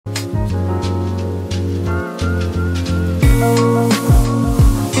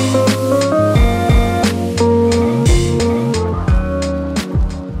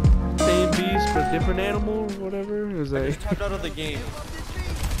out of the game.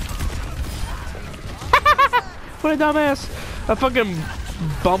 What a dumbass! I fucking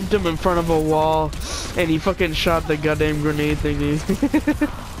bumped him in front of a wall, and he fucking shot the goddamn grenade thingy.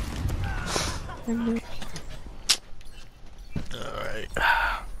 Alright.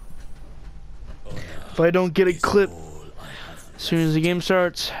 If I don't get a clip as soon as the game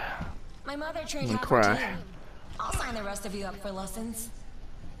starts, My mother I'm trained gonna half her cry. team. I'll sign the rest of you up for lessons.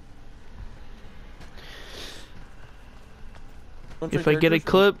 If I get a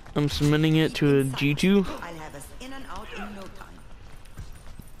clip, I'm submitting it to a G2 I'll have us in and out in no time.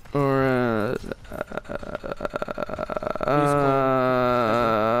 or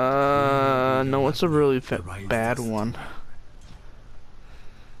no, it's a really bad one.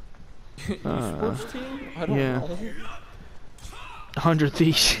 Sports team? I don't yeah. know. 100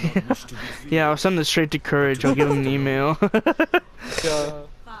 Thieves. Yeah, I'll send this straight to Courage. I'll give him an email. Yeah,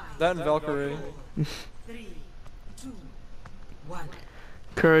 that and Valkyrie. 3, 2, 1.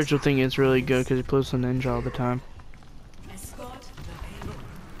 Courage will think it's really good because he plays with Ninja all the time. Escort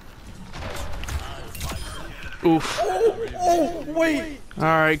Oof. Oh, wait!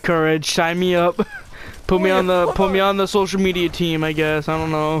 Alright, Courage, sign me up. Put me on the social media team, I guess. I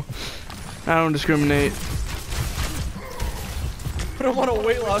don't know. I don't discriminate. Put him on a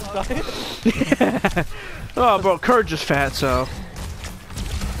weight loss diet. Yeah. Oh, bro, Courage is fat, so.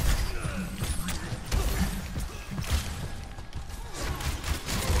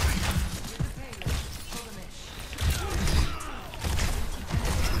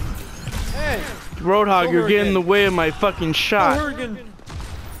 Hey! Roadhog, you're getting in the way of my fucking shot. Hurricane!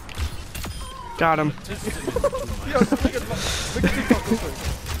 Got him. Yeah, let's make it fuck this way.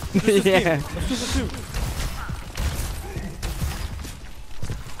 Yeah. Let's do the two.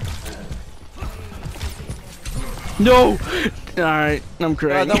 No! Alright, I'm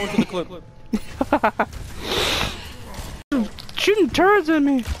crying. That went to the clip. Shooting turrets at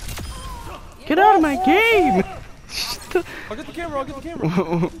me! Get out of my game! I'll get the camera, I'll get the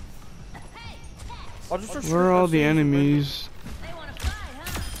camera. I'll just start Where are all the enemies?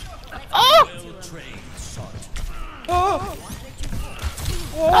 Oh! Oh!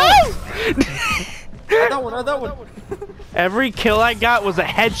 Oh! Add that one. Every kill I got was a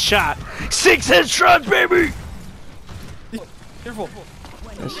headshot. 6 headshots, baby! Careful.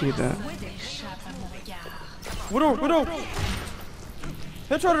 I see that. Widow!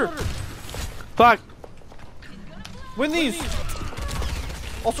 Headshot her! Fuck! Win these!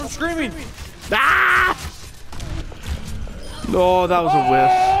 I'll start screaming! Ah! Oh, that was a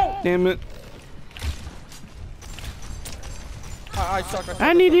whiff. Damn it. I suck.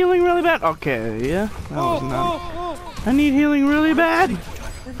 I need healing really bad. Okay, yeah. That was not. I need healing really bad.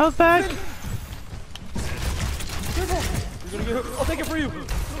 Health back. Careful! You're gonna get hit. I'll take it for you!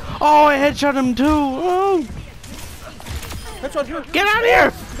 Oh, I headshot him too. Oh, Headshot here! get out of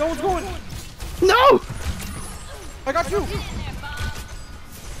here! That one's going! No! I got you!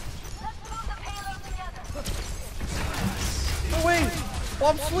 No way!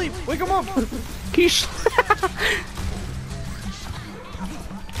 While I'm asleep! Wake him up! He's.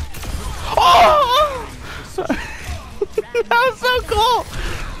 Oh! That was so cool!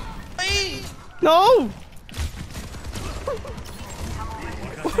 No!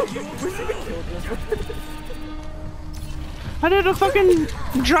 I did a fucking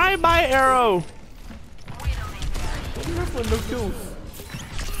drive-by arrow! No kills.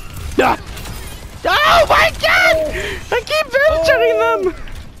 Ah! Oh my god! I keep headshotting them!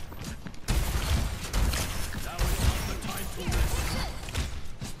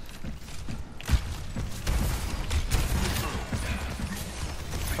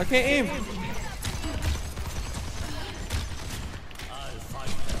 I can't aim!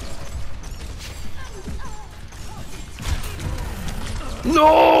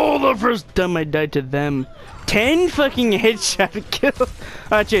 No! The first time I died to them. 10 fucking headshot kills.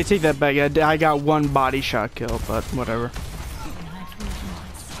 Actually, I take that back. I got 1 body shot kill, but whatever.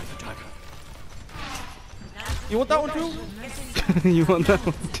 You want that one too? You want that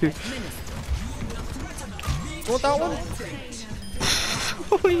one too? You want that one?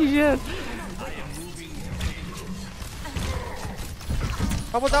 Holy shit.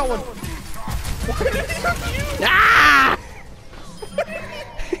 How about that one? Ah!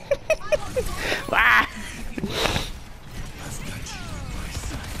 Ah!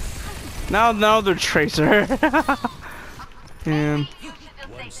 Now they're Tracer. And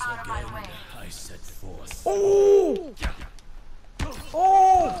Oh!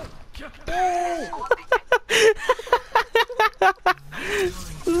 Oh!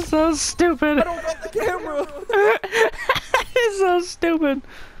 this is so stupid. I don't got the camera! It's so stupid.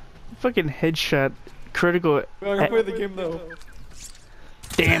 Fucking headshot critical. We're gonna play the game though.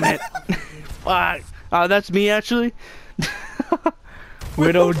 Damn it. Fuck. Oh, that's me actually.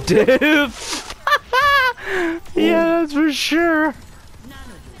 Widow Diff. Yeah, that's for sure.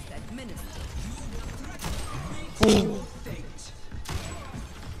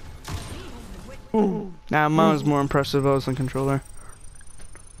 Nah, mine's more impressive. I was on controller.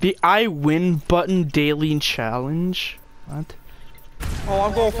 The I win button daily challenge. What? Oh,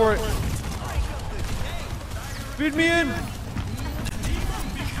 I'm going for it. Feed me in.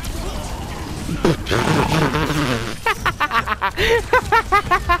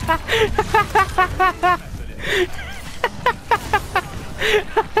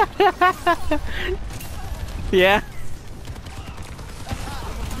 Yeah.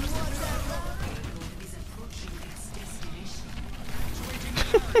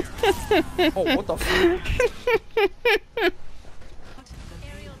 Oh, what the fuck?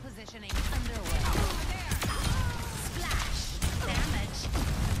 Aerial positioning underway. Splash. Damage.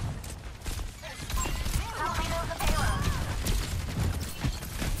 Torpedo the payload.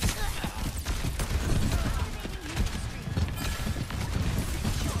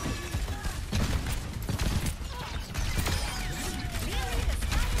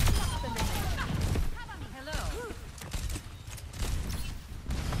 Hello.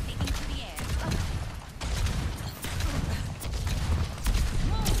 Taking to the air.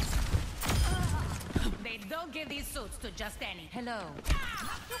 They don't give these suits to just any. Hello. Not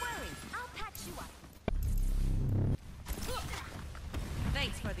to worry. I'll patch you up.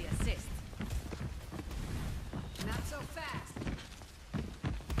 Thanks for the assist. Not so fast.